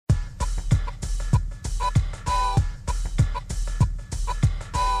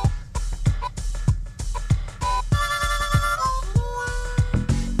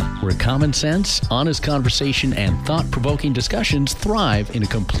where common sense, honest conversation, and thought-provoking discussions thrive in a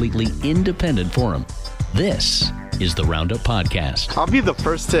completely independent forum. This is the Roundup Podcast. I'll be the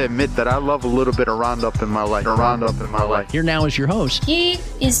first to admit that I love a little bit of Roundup in my life. Here now is your host. He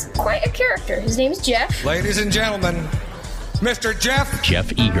is quite a character. His name's Jeff. Ladies and gentlemen, Mr.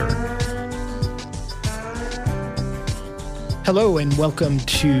 Jeff Eager. Hello and welcome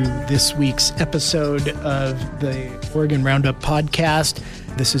to this week's episode of the Oregon Roundup Podcast.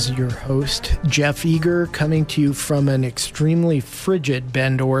 This is your host, Jeff Eager, coming to you from an extremely frigid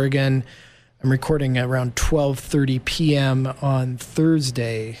Bend, Oregon. I'm recording around 12:30 p.m. on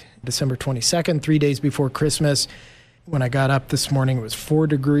Thursday, December 22nd, 3 days before Christmas. When I got up this morning, it was 4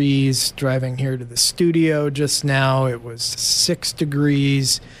 degrees. Driving here to the studio just now, it was 6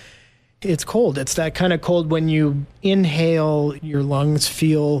 degrees. It's cold. It's that kind of cold when you inhale, your lungs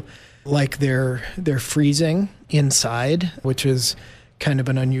feel like they're freezing inside, which is kind of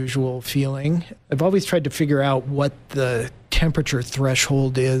an unusual feeling. I've always tried to figure out what the temperature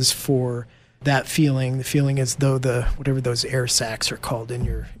threshold is for that feeling. The feeling as though whatever those air sacs are called in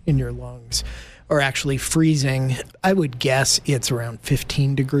your lungs are actually freezing. I would guess it's around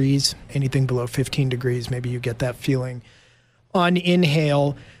 15 degrees. Anything below 15 degrees, maybe you get that feeling on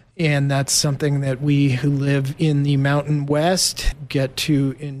inhale. And that's something that we who live in the Mountain West get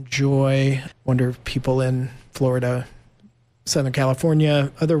to enjoy. Wonder if people in Florida, Southern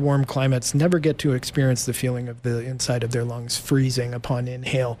California, other warm climates never get to experience the feeling of the inside of their lungs freezing upon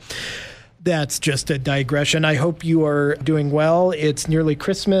inhale. That's just a digression. I hope you are doing well. It's nearly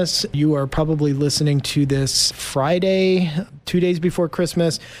Christmas. You are probably listening to this Friday, 2 days before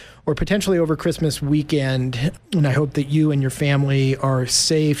Christmas, or potentially over Christmas weekend. And I hope that you and your family are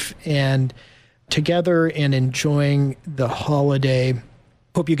safe and together and enjoying the holiday.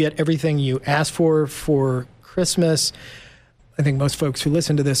 Hope you get everything you asked for Christmas. I think most folks who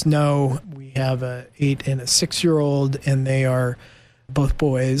listen to this know we have an 8 and a 6-year-old, and they are both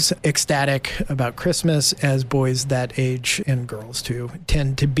boys, ecstatic about Christmas, as boys that age, and girls too,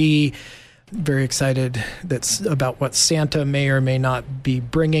 tend to be very excited about what Santa may or may not be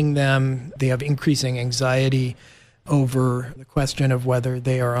bringing them. They have increasing anxiety over the question of whether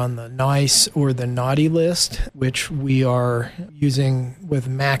they are on the nice or the naughty list, which we are using with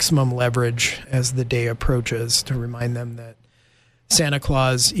maximum leverage as the day approaches to remind them that Santa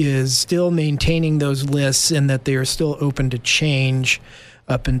Claus is still maintaining those lists and that they are still open to change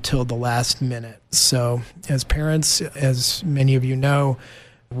up until the last minute. So as parents, as many of you know,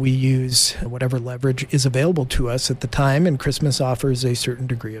 we use whatever leverage is available to us at the time, and Christmas offers a certain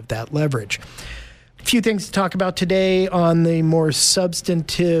degree of that leverage. A few things to talk about today on the more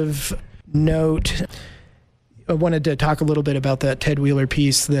substantive note. I wanted to talk a little bit about that Ted Wheeler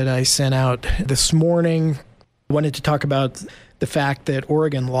piece that I sent out this morning. I wanted to talk about the fact that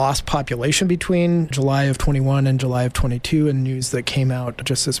Oregon lost population between July of 21 and July of 22, and news that came out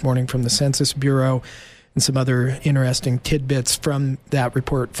just this morning from the Census Bureau, and some other interesting tidbits from that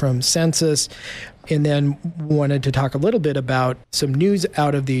report from Census. And then wanted to talk a little bit about some news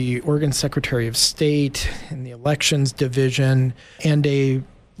out of the Oregon Secretary of State and the Elections Division, and a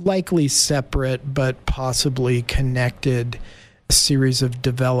likely separate but possibly connected series of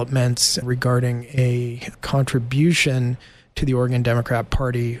developments regarding a contribution to the Oregon Democrat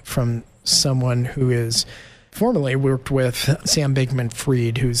Party from someone who is formerly worked with Sam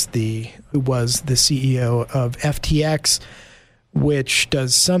Bankman-Fried, who was the CEO of FTX, which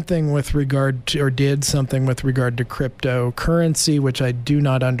does something with regard to, or did something with regard to cryptocurrency, which I do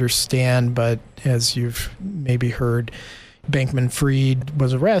not understand. But as you've maybe heard, Bankman-Fried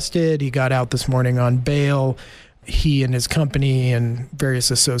was arrested. He got out this morning on bail. He and his company and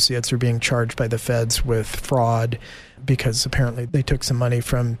various associates are being charged by the feds with fraud because apparently they took some money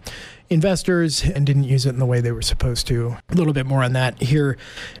from investors and didn't use it in the way they were supposed to. A little bit more on that here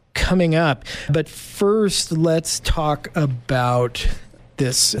coming up. But first, let's talk about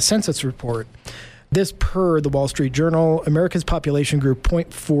this census report. This, per the Wall Street Journal, America's population grew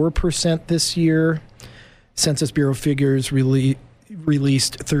 0.4% this year. Census Bureau figures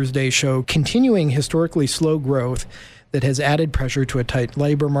released Thursday show continuing historically slow growth that has added pressure to a tight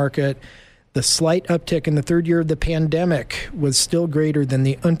labor market. The slight uptick in the third year of the pandemic was still greater than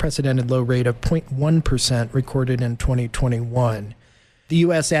the unprecedented low rate of 0.1% recorded in 2021. The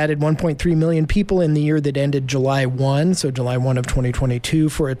U.S. added 1.3 million people in the year that ended July 1, so July 1 of 2022,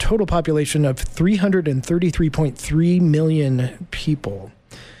 for a total population of 333.3 million people.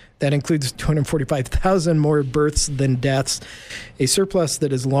 That includes 245,000 more births than deaths, a surplus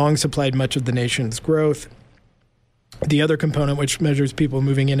that has long supplied much of the nation's growth. The other component, which measures people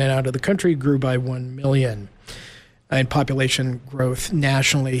moving in and out of the country, grew by 1 million. and population growth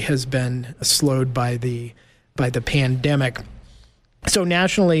nationally has been slowed by the pandemic. So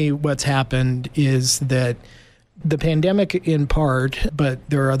nationally, what's happened is that the pandemic in part, but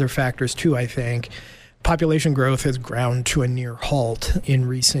there are other factors too, I think, population growth has ground to a near halt in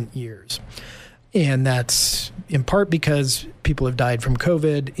recent years. And that's in part because people have died from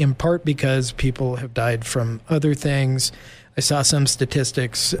COVID, in part because people have died from other things. I saw some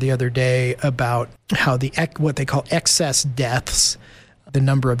statistics the other day about how what they call excess deaths, the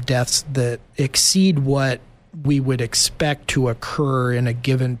number of deaths that exceed what we would expect to occur in a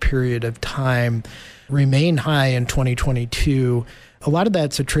given period of time, remain high in 2022. A lot of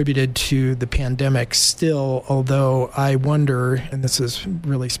that's attributed to the pandemic still, although I wonder, and this is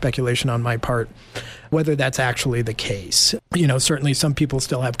really speculation on my part, whether that's actually the case. Certainly some people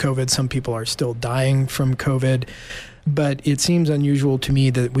still have COVID, some people are still dying from COVID, but it seems unusual to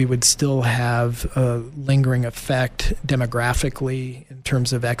me that we would still have a lingering effect demographically in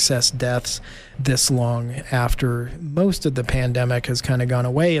terms of excess deaths this long after most of the pandemic has kind of gone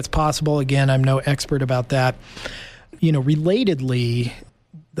away. It's possible. Again, I'm no expert about that. Relatedly,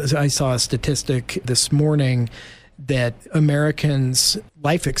 I saw a statistic this morning that Americans'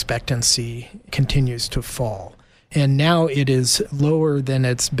 life expectancy continues to fall. And now it is lower than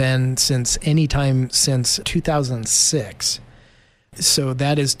it's been since any time since 2006. So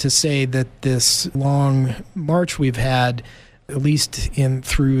that is to say that this long march we've had, at least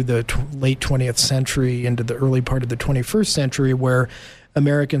through the late 20th century into the early part of the 21st century, where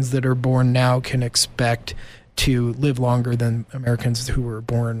Americans that are born now can expect to live longer than Americans who were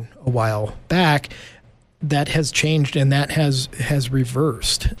born a while back, that has changed and that has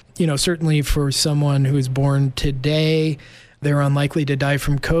reversed. Certainly for someone who is born today, they're unlikely to die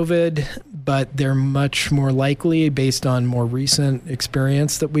from COVID, but they're much more likely, based on more recent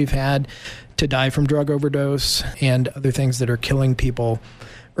experience that we've had, to die from drug overdose and other things that are killing people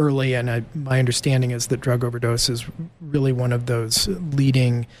early. And my understanding is that drug overdose is really one of those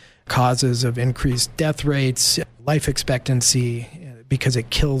leading causes of increased death rates, life expectancy, because it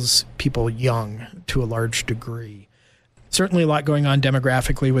kills people young to a large degree. Certainly a lot going on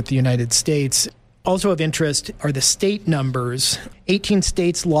demographically with the United States. Also of interest are the state numbers. 18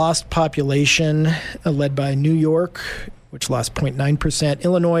 states lost population, led by New York, which lost 0.9%.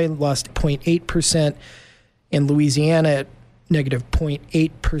 Illinois lost 0.8%. And Louisiana at negative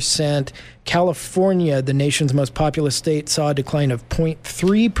 0.8%. California, the nation's most populous state, saw a decline of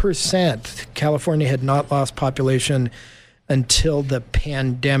 0.3%. California had not lost population until the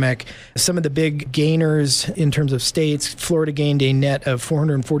pandemic. Some of the big gainers in terms of states, Florida gained a net of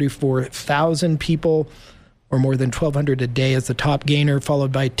 444,000 people, or more than 1,200 a day as the top gainer,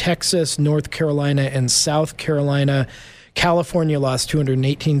 followed by Texas, North Carolina, and South Carolina. California lost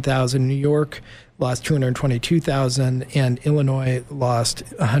 218,000. New York lost 222,000, and Illinois lost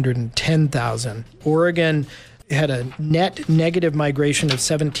 110,000. Oregon had a net negative migration of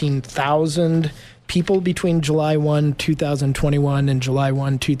 17,000 people between July 1, 2021 and July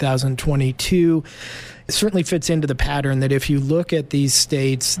 1, 2022. It certainly fits into the pattern that if you look at these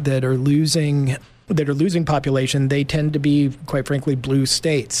states that are losing population, they tend to be, quite frankly, blue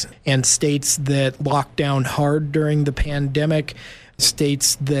states. And states that locked down hard during the pandemic,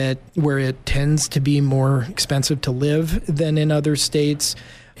 states where it tends to be more expensive to live than in other states,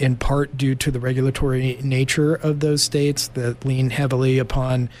 in part due to the regulatory nature of those states that lean heavily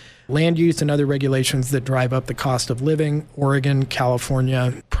upon land use and other regulations that drive up the cost of living. Oregon,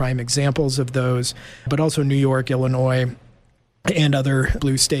 California, prime examples of those, but also New York, Illinois, and other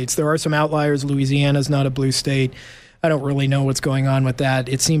blue states. There are some outliers. Louisiana's not a blue state. I don't really know what's going on with that.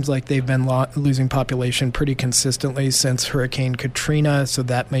 It seems like they've been losing population pretty consistently since Hurricane Katrina, so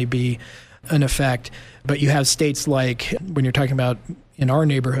that may be an effect. But you have states like, when you're talking about in our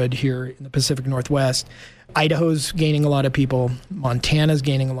neighborhood here in the Pacific Northwest, Idaho's gaining a lot of people. Montana's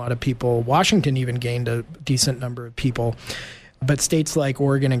gaining a lot of people. Washington even gained a decent number of people. But states like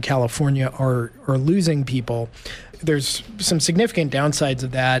Oregon and California are losing people. There's some significant downsides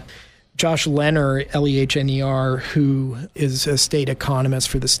of that. Josh Lehner, Lehner, who is a state economist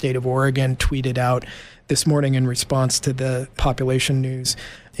for the state of Oregon, tweeted out this morning in response to the population news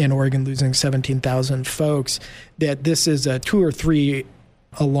in Oregon losing 17,000 folks, that this is a 2 or 3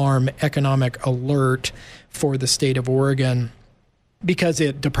 alarm economic alert for the state of Oregon, because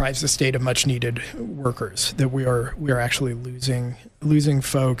it deprives the state of much needed workers, that we are actually losing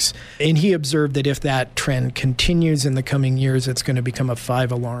folks. And he observed that if that trend continues in the coming years, it's going to become a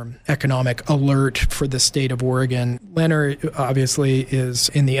 5-alarm economic alert for the state of Oregon. Lehner obviously is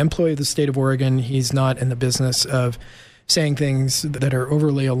in the employ of the state of Oregon. He's not in the business of saying things that are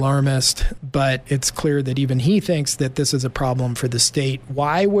overly alarmist, but it's clear that even he thinks that this is a problem for the state.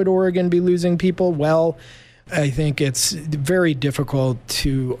 Why would Oregon be losing people? Well, I think it's very difficult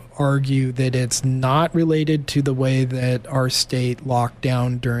to argue that it's not related to the way that our state locked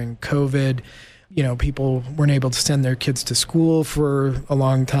down during COVID. People weren't able to send their kids to school for a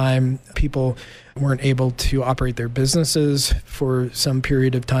long time. People weren't able to operate their businesses for some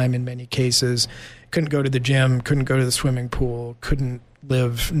period of time in many cases. Couldn't go to the gym, couldn't go to the swimming pool, couldn't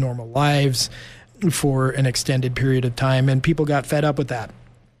live normal lives for an extended period of time, and people got fed up with that.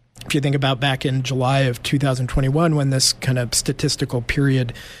 If you think about back in July of 2021, when this kind of statistical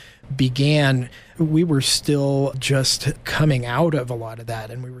period began, we were still just coming out of a lot of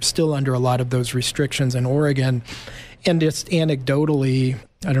that, and we were still under a lot of those restrictions in Oregon. And just anecdotally,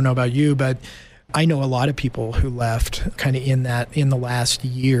 I don't know about you, but I know a lot of people who left kind of in the last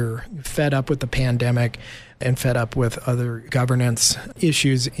year, fed up with the pandemic and fed up with other governance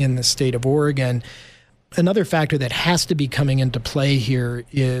issues in the state of Oregon. Another factor that has to be coming into play here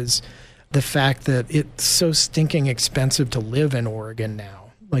is the fact that it's so stinking expensive to live in Oregon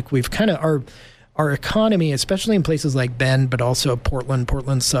now. Like we've kind of, our economy, especially in places like Bend, but also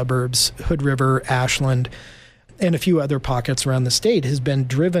Portland suburbs, Hood River, Ashland, and a few other pockets around the state, has been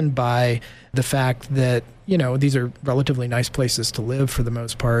driven by the fact that, these are relatively nice places to live for the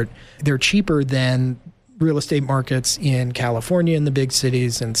most part. They're cheaper than real estate markets in California, in the big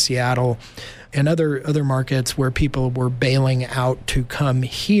cities, and Seattle, and other markets where people were bailing out to come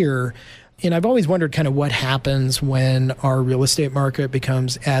here. And I've always wondered kind of what happens when our real estate market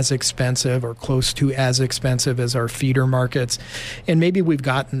becomes as expensive or close to as expensive as our feeder markets. And maybe we've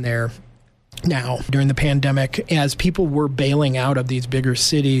gotten there now during the pandemic, as people were bailing out of these bigger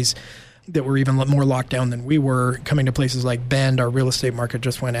cities that were even more locked down than we were, coming to places like Bend. Our real estate market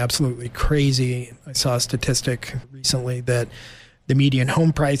just went absolutely crazy. I saw a statistic recently that the median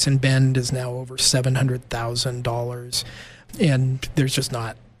home price in Bend is now over $700,000, and there's just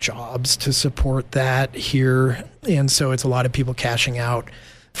not jobs to support that here. And so it's a lot of people cashing out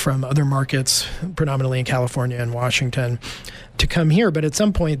from other markets, predominantly in California and Washington, to come here. But at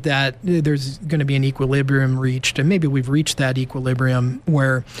some point that there's going to be an equilibrium reached, and maybe we've reached that equilibrium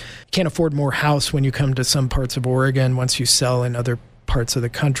where you can't afford more house when you come to some parts of Oregon once you sell in other parts of the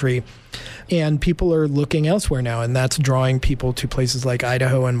country. And people are looking elsewhere now, and that's drawing people to places like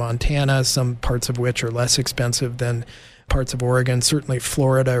Idaho and Montana, some parts of which are less expensive than parts of Oregon, certainly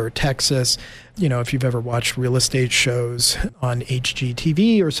Florida or Texas. If you've ever watched real estate shows on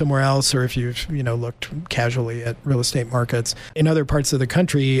HGTV or somewhere else, or if you've, looked casually at real estate markets in other parts of the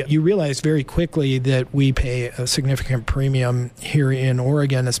country, you realize very quickly that we pay a significant premium here in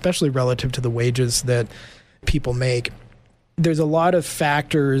Oregon, especially relative to the wages that people make. There's a lot of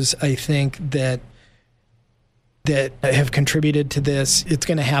factors, I think, that have contributed to this. It's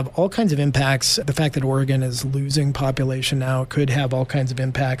going to have all kinds of impacts. The fact that Oregon is losing population now could have all kinds of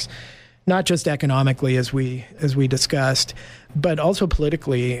impacts, not just economically, as we discussed, but also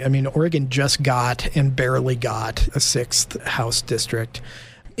politically. I mean, Oregon just got and barely got a 6th House district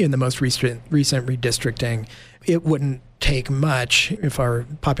in the most recent redistricting. It wouldn't take much if our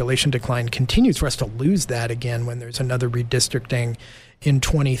population decline continues for us to lose that again when there's another redistricting in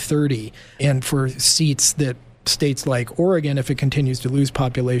 2030. And for seats that states like Oregon, if it continues to lose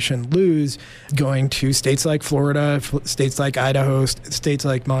population, going to states like Florida, states like Idaho, states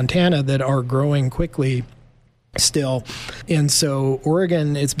like Montana that are growing quickly still. And so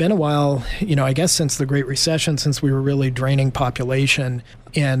Oregon, it's been a while, I guess since the Great Recession, since we were really draining population,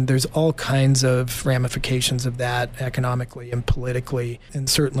 and there's all kinds of ramifications of that economically and politically. And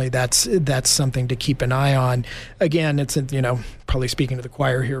certainly that's something to keep an eye on. Again, it's, probably speaking to the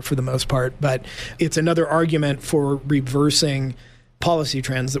choir here for the most part, but it's another argument for reversing policy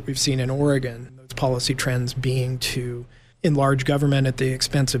trends that we've seen in Oregon. Those policy trends being to enlarge government at the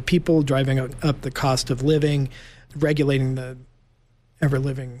expense of people, driving up the cost of living, regulating the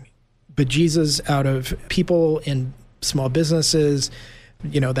ever-living bejesus out of people and small businesses.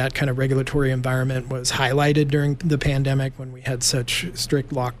 That kind of regulatory environment was highlighted during the pandemic when we had such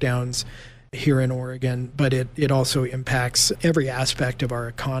strict lockdowns here in Oregon, but it also impacts every aspect of our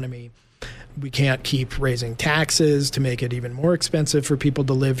economy. We can't keep raising taxes to make it even more expensive for people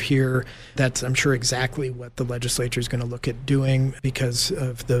to live here. That's, I'm sure, exactly what the legislature is going to look at doing because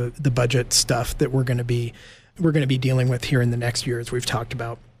of the budget stuff that we're going to be dealing with here in the next year, as we've talked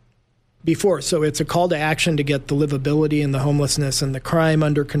about before. So it's a call to action to get the livability and the homelessness and the crime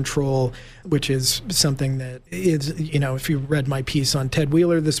under control, which is something that is, if you read my piece on Ted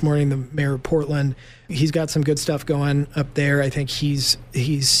Wheeler this morning, the mayor of Portland, he's got some good stuff going up there. I think he's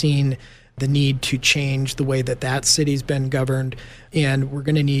seen the need to change the way that city's been governed. And we're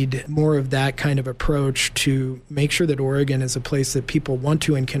going to need more of that kind of approach to make sure that Oregon is a place that people want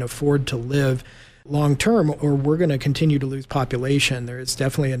to and can afford to live long term, or we're going to continue to lose population. There is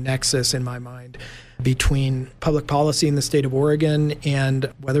definitely a nexus in my mind between public policy in the state of Oregon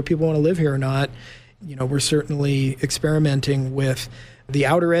and whether people want to live here or not. We're certainly experimenting with the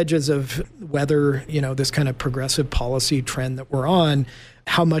outer edges of whether, this kind of progressive policy trend that we're on,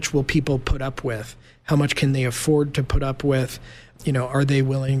 how much will people put up with? How much can they afford to put up with? Are they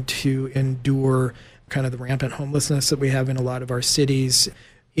willing to endure kind of the rampant homelessness that we have in a lot of our cities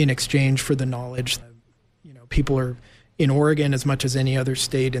in exchange for the knowledge that, people are in Oregon, as much as any other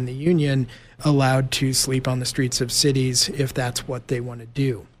state in the union, allowed to sleep on the streets of cities if that's what they want to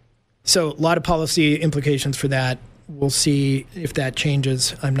do. So a lot of policy implications for that. We'll see if that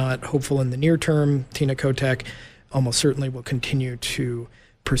changes. I'm not hopeful in the near term. Tina Kotek almost certainly will continue to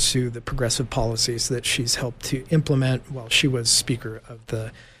pursue the progressive policies that she's helped to implement while she was Speaker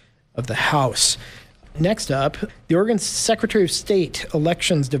of the House. Next up, the Oregon Secretary of State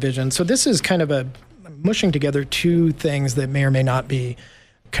Elections Division. So this is kind of mushing together two things that may or may not be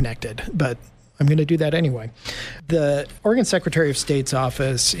connected, but I'm going to do that anyway. The Oregon Secretary of State's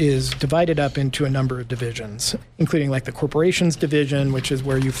office is divided up into a number of divisions, including like the Corporations Division, which is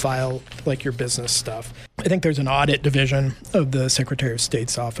where you file like your business stuff. I think there's an Audit Division of the Secretary of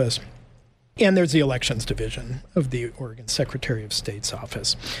State's office, and there's the Elections Division of the Oregon Secretary of State's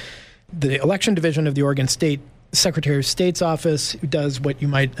office. The Election Division of the Oregon State Secretary of State's office does what you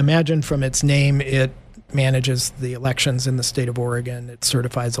might imagine from its name. It manages the elections in the state of Oregon. It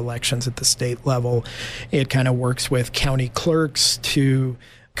certifies elections at the state level. It kind of works with county clerks to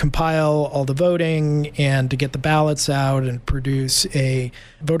compile all the voting and to get the ballots out and produce a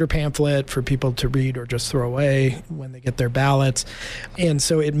voter pamphlet for people to read or just throw away when they get their ballots. And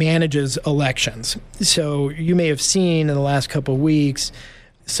so it manages elections. So you may have seen in the last couple of weeks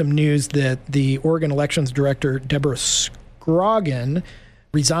some news that the Oregon Elections Director, Deborah Scroggin,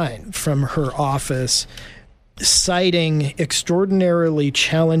 resigned from her office, citing extraordinarily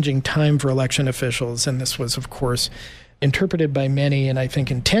challenging time for election officials. And this was, of course, interpreted by many and I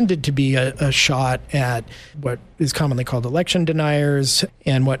think intended to be a shot at what is commonly called election deniers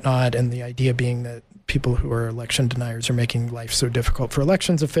and whatnot, and the idea being that people who are election deniers are making life so difficult for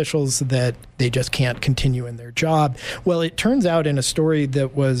elections officials that they just can't continue in their job. Well, it turns out in a story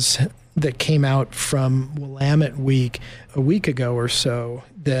that came out from Willamette Week a week ago or so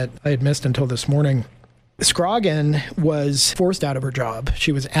that I had missed until this morning, Scroggin was forced out of her job.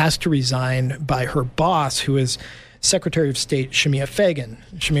 She was asked to resign by her boss, who is Secretary of State Shemia Fagan.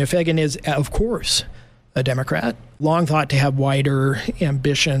 Shemia Fagan is, of course, a Democrat, long thought to have wider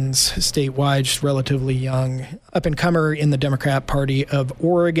ambitions statewide. She's relatively young, up-and-comer in the Democrat Party of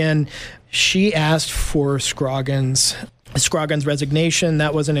Oregon. She asked for Scroggin's resignation.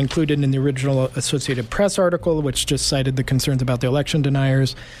 That wasn't included in the original Associated Press article, which just cited the concerns about the election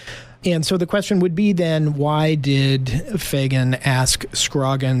deniers. And so the question would be then, why did Fagan ask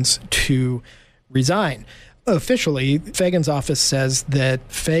Scroggins to resign? Officially, Fagan's office says that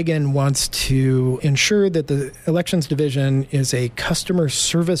Fagan wants to ensure that the Elections Division is a customer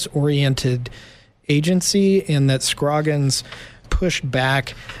service-oriented agency and that Scroggins pushed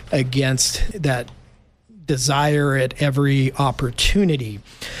back against that desire at every opportunity.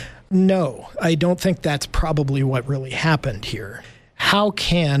 No, I don't think that's probably what really happened here. How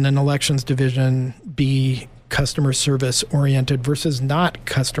can an Elections Division be customer service-oriented versus not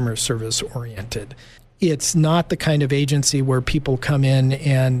customer service-oriented? It's not the kind of agency where people come in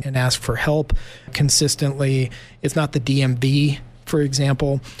and ask for help consistently. It's not the DMV, for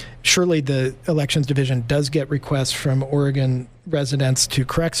example. Surely the Elections Division does get requests from Oregon residents to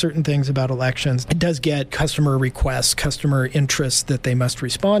correct certain things about elections. It does get customer requests, customer interests that they must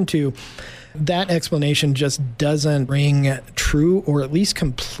respond to. That explanation just doesn't ring true, or at least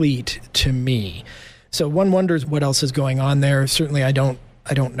complete, to me. So one wonders what else is going on there. Certainly I don't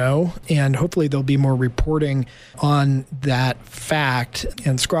know, and hopefully there'll be more reporting on that fact.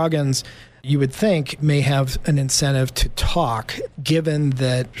 And Scroggins, you would think, may have an incentive to talk, given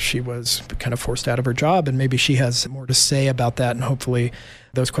that she was kind of forced out of her job, and maybe she has more to say about that, and hopefully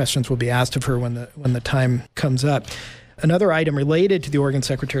those questions will be asked of her when the time comes up. Another item related to the Oregon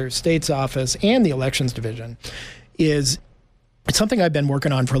Secretary of State's office and the Elections Division is something I've been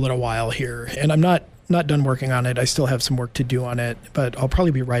working on for a little while here, and I'm not done working on it. I still have some work to do on it, but I'll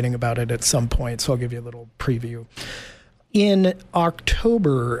probably be writing about it at some point, so I'll give you a little preview. In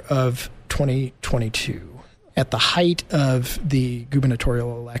October of 2022, at the height of the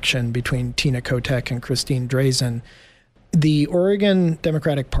gubernatorial election between Tina Kotek and Christine Drazen, The Oregon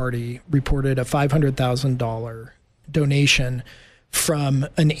Democratic Party reported a $500,000 donation from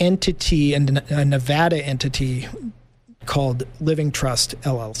an entity, and a Nevada entity called Living Trust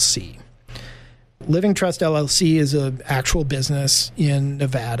LLC. Living Trust LLC is an actual business in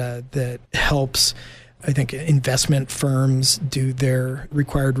Nevada that helps, I think, investment firms do their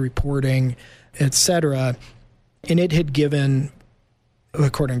required reporting, etc. And it had given,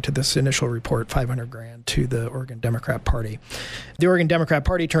 according to this initial report, $500,000 to the Oregon Democrat Party. The Oregon Democrat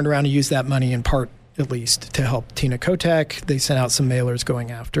Party turned around and used that money in part, at least, to help Tina Kotek. They sent out some mailers going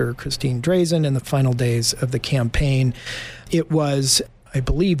after Christine Drazen in the final days of the campaign. It was, I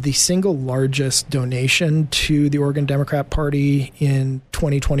believe, the single largest donation to the Oregon Democrat Party in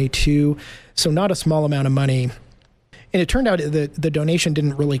 2022, so not a small amount of money. And it turned out that the donation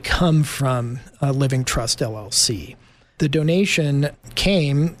didn't really come from Living Trust LLC. The donation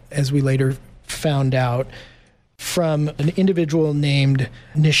came, as we later found out, from an individual named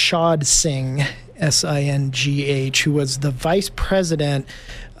Nishad Singh, S-I-N-G-H, who was the vice president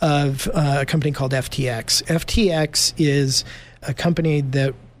of a company called FTX. FTX is a company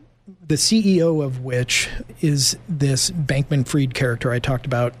that the CEO of which is this Bankman-Fried character I talked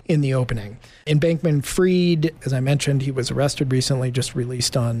about in the opening. And Bankman-Fried, as I mentioned, he was arrested recently, just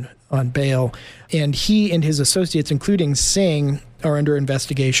released on bail. And he and his associates, including Singh, are under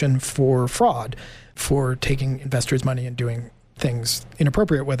investigation for fraud, for taking investors' money and doing things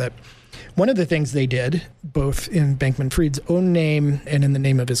inappropriate with it. One of the things they did, both in Bankman-Fried's own name and in the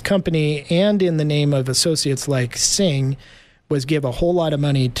name of his company and in the name of associates like Singh, was give a whole lot of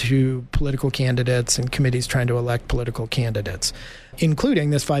money to political candidates and committees trying to elect political candidates, including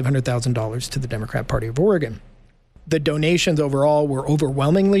this $500,000 to the Democrat Party of Oregon. The donations overall were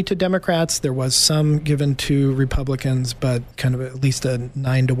overwhelmingly to Democrats. There was some given to Republicans, but kind of at least a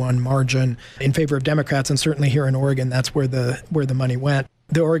 9-1 margin in favor of Democrats. And certainly here in Oregon, that's where the money went.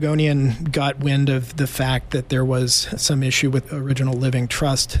 The Oregonian got wind of the fact that there was some issue with original Living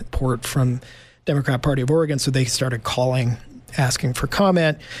Trust report from Democrat Party of Oregon, so they started calling, asking for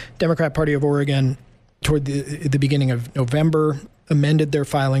comment. Democrat Party of Oregon, toward the beginning of November, amended their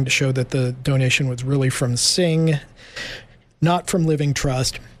filing to show that the donation was really from Singh, not from Living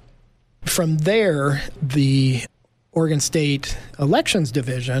Trust. From there, the Oregon State Elections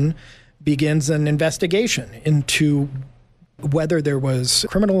Division begins an investigation into whether there was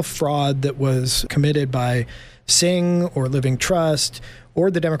criminal fraud that was committed by Singh or Living Trust or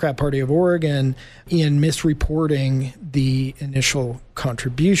the Democrat Party of Oregon in misreporting the initial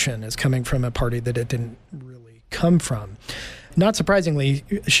contribution as coming from a party that it didn't really come from. Not surprisingly,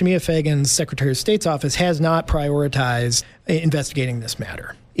 Shemia Fagan's Secretary of State's office has not prioritized investigating this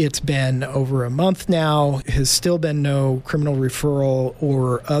matter. It's been over a month now, has still been no criminal referral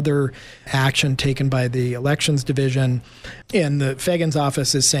or other action taken by the Elections Division. And the Fagan's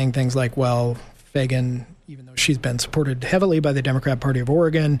office is saying things like, well, Fagan, even though she's been supported heavily by the Democrat Party of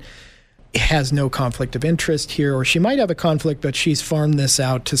Oregon, has no conflict of interest here, or she might have a conflict, but she's farmed this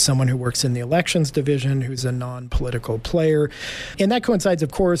out to someone who works in the Elections Division, who's a non-political player. And that coincides,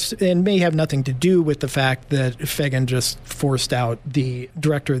 of course, and may have nothing to do with the fact that Fagan just forced out the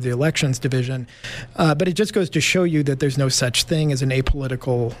director of the Elections Division. But it just goes to show you that there's no such thing as an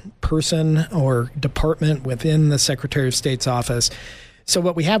apolitical person or department within the Secretary of State's office. So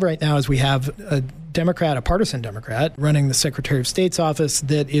what we have right now is we have a Democrat, a partisan Democrat, running the Secretary of State's office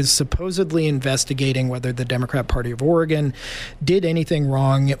that is supposedly investigating whether the Democrat Party of Oregon did anything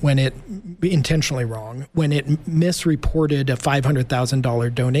wrong intentionally wrong, when it misreported a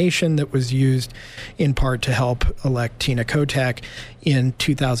 $500,000 donation that was used in part to help elect Tina Kotek in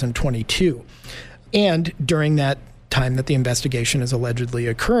 2022. And during that time that the investigation is allegedly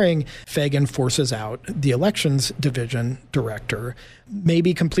occurring, Fagan forces out the Elections Division director.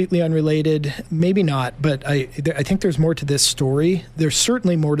 Maybe completely unrelated, maybe not, but I think there's more to this story. There's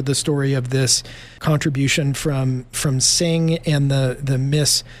certainly more to the story of this contribution from Singh and the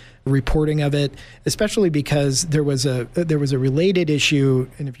misreporting of it, especially because there was a related issue.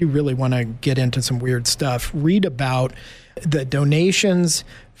 And if you really want to get into some weird stuff, read about the donations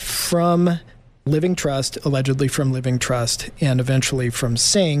from Living Trust, allegedly from Living Trust, and eventually from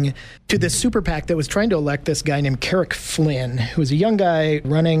Singh, to this super PAC that was trying to elect this guy named Carrick Flynn, who was a young guy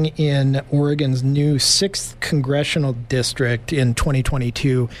running in Oregon's new 6th congressional district in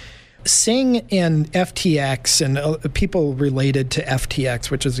 2022. Singh and FTX and people related to FTX,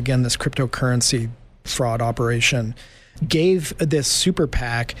 which is, again, this cryptocurrency fraud operation, gave this super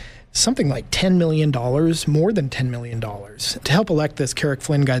PAC something like $10 million, more than $10 million, to help elect this Carrick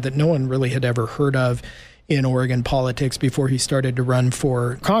Flynn guy that no one really had ever heard of in Oregon politics before he started to run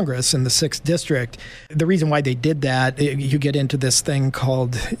for Congress in the 6th District. The reason why they did that, you get into this thing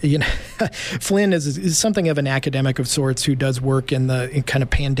called, Flynn is something of an academic of sorts who does work in kind of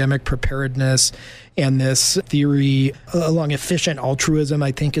pandemic preparedness, and this theory along efficient altruism,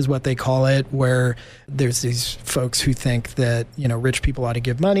 I think is what they call it, where there's these folks who think that, rich people ought to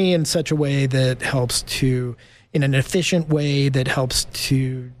give money in such a way that helps to, in an efficient way that helps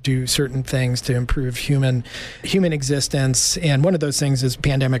to do certain things to improve human existence. And one of those things is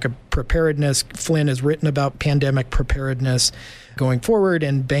pandemic preparedness. Flynn has written about pandemic preparedness going forward,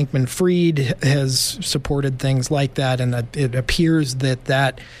 and Bankman-Fried has supported things like that. And it appears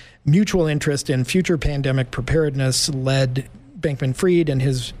that mutual interest in future pandemic preparedness led Bankman-Fried and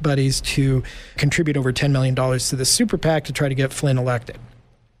his buddies to contribute over $10 million to the super PAC to try to get Flynn elected.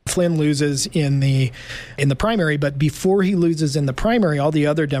 Flynn loses in the primary, but before he loses in the primary, all the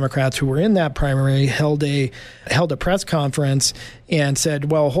other Democrats who were in that primary held a press conference and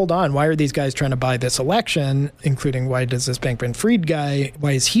said, well, hold on, why are these guys trying to buy this election, including why does this Bankman-Fried guy,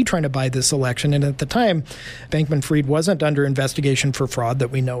 why is he trying to buy this election? And at the time, Bankman-Fried wasn't under investigation for fraud that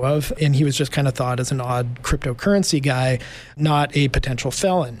we know of, and he was just kind of thought as an odd cryptocurrency guy, not a potential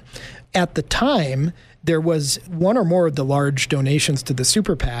felon. At the time, there was one or more of the large donations to the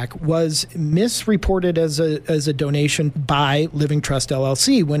super PAC was misreported as a donation by Living Trust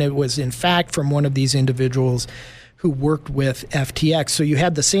LLC when it was in fact from one of these individuals who worked with FTX. So you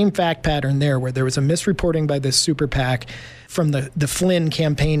had the same fact pattern there where there was a misreporting by this super PAC from the Flynn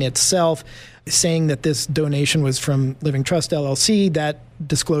campaign itself saying that this donation was from Living Trust LLC. That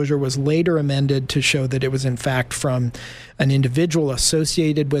disclosure was later amended to show that it was in fact from an individual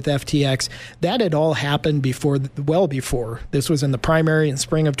associated with FTX. That had all happened well before. This was in the primary in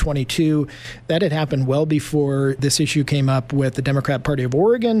spring of 22. That had happened well before this issue came up with the Democrat Party of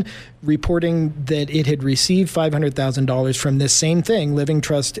Oregon reporting that it had received $500,000 from this same thing, Living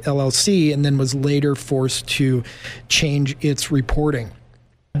Trust LLC, and then was later forced to change its reporting.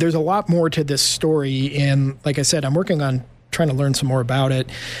 There's a lot more to this story, and like I said, I'm working on trying to learn some more about it.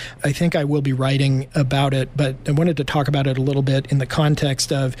 I think I will be writing about it, but I wanted to talk about it a little bit in the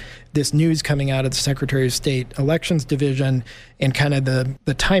context of this news coming out of the Secretary of State Elections Division and kind of the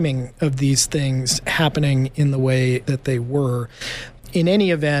timing of these things happening in the way that they were. In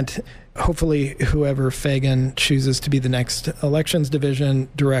any event, hopefully whoever Fagan chooses to be the next Elections Division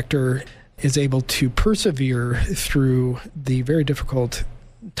director is able to persevere through the very difficult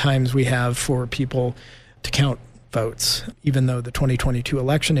times we have for people to count votes, even though the 2022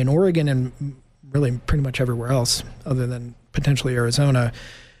 election in Oregon and really pretty much everywhere else other than potentially Arizona,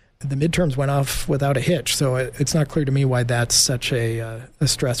 the midterms went off without a hitch. So it's not clear to me why that's such a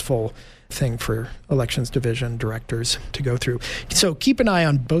stressful thing for Elections Division directors to go through. So keep an eye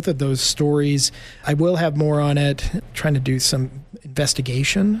on both of those stories. I will have more on it, trying to do some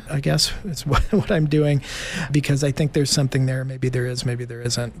investigation, I guess, is what I'm doing, because I think there's something there. Maybe there is, maybe there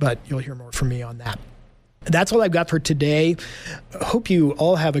isn't, but you'll hear more from me on that. That's all I've got for today. Hope you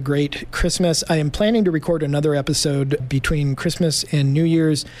all have a great Christmas. I am planning to record another episode between Christmas and New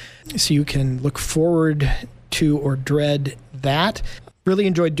Year's, so you can look forward to or dread that. Really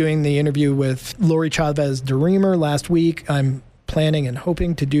enjoyed doing the interview with Lori Chavez DeReamer last week. I'm planning and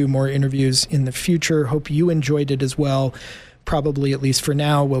hoping to do more interviews in the future. Hope you enjoyed it as well. Probably, at least for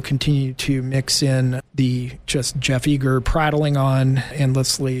now, we'll continue to mix in the just Jeff Eager prattling on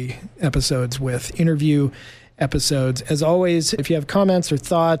endlessly episodes with interview episodes. As always, if you have comments or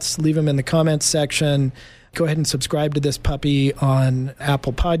thoughts, leave them in the comments section. Go ahead and subscribe to this puppy on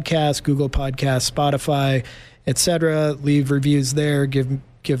Apple Podcasts, Google Podcasts, Spotify, etc. Leave reviews there. Give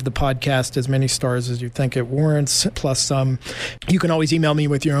the podcast as many stars as you think it warrants, plus some. You can always email me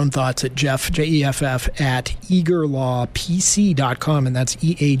with your own thoughts at Jeff, Jeff, at eagerlawpc.com, and that's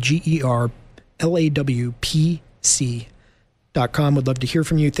EAGERLAWPC.com. Would love to hear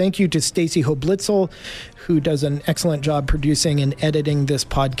from you. Thank you to Stacy Hoblitzel, who does an excellent job producing and editing this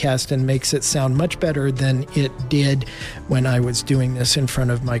podcast and makes it sound much better than it did when I was doing this in front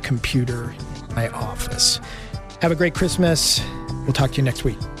of my computer in my office. Have a great Christmas. We'll talk to you next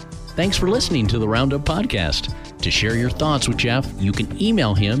week. Thanks for listening to the Roundup Podcast. To share your thoughts with Jeff, you can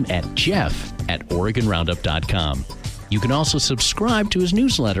email him at jeff@OregonRoundup.com. You can also subscribe to his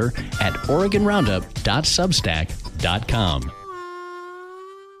newsletter at OregonRoundup.substack.com.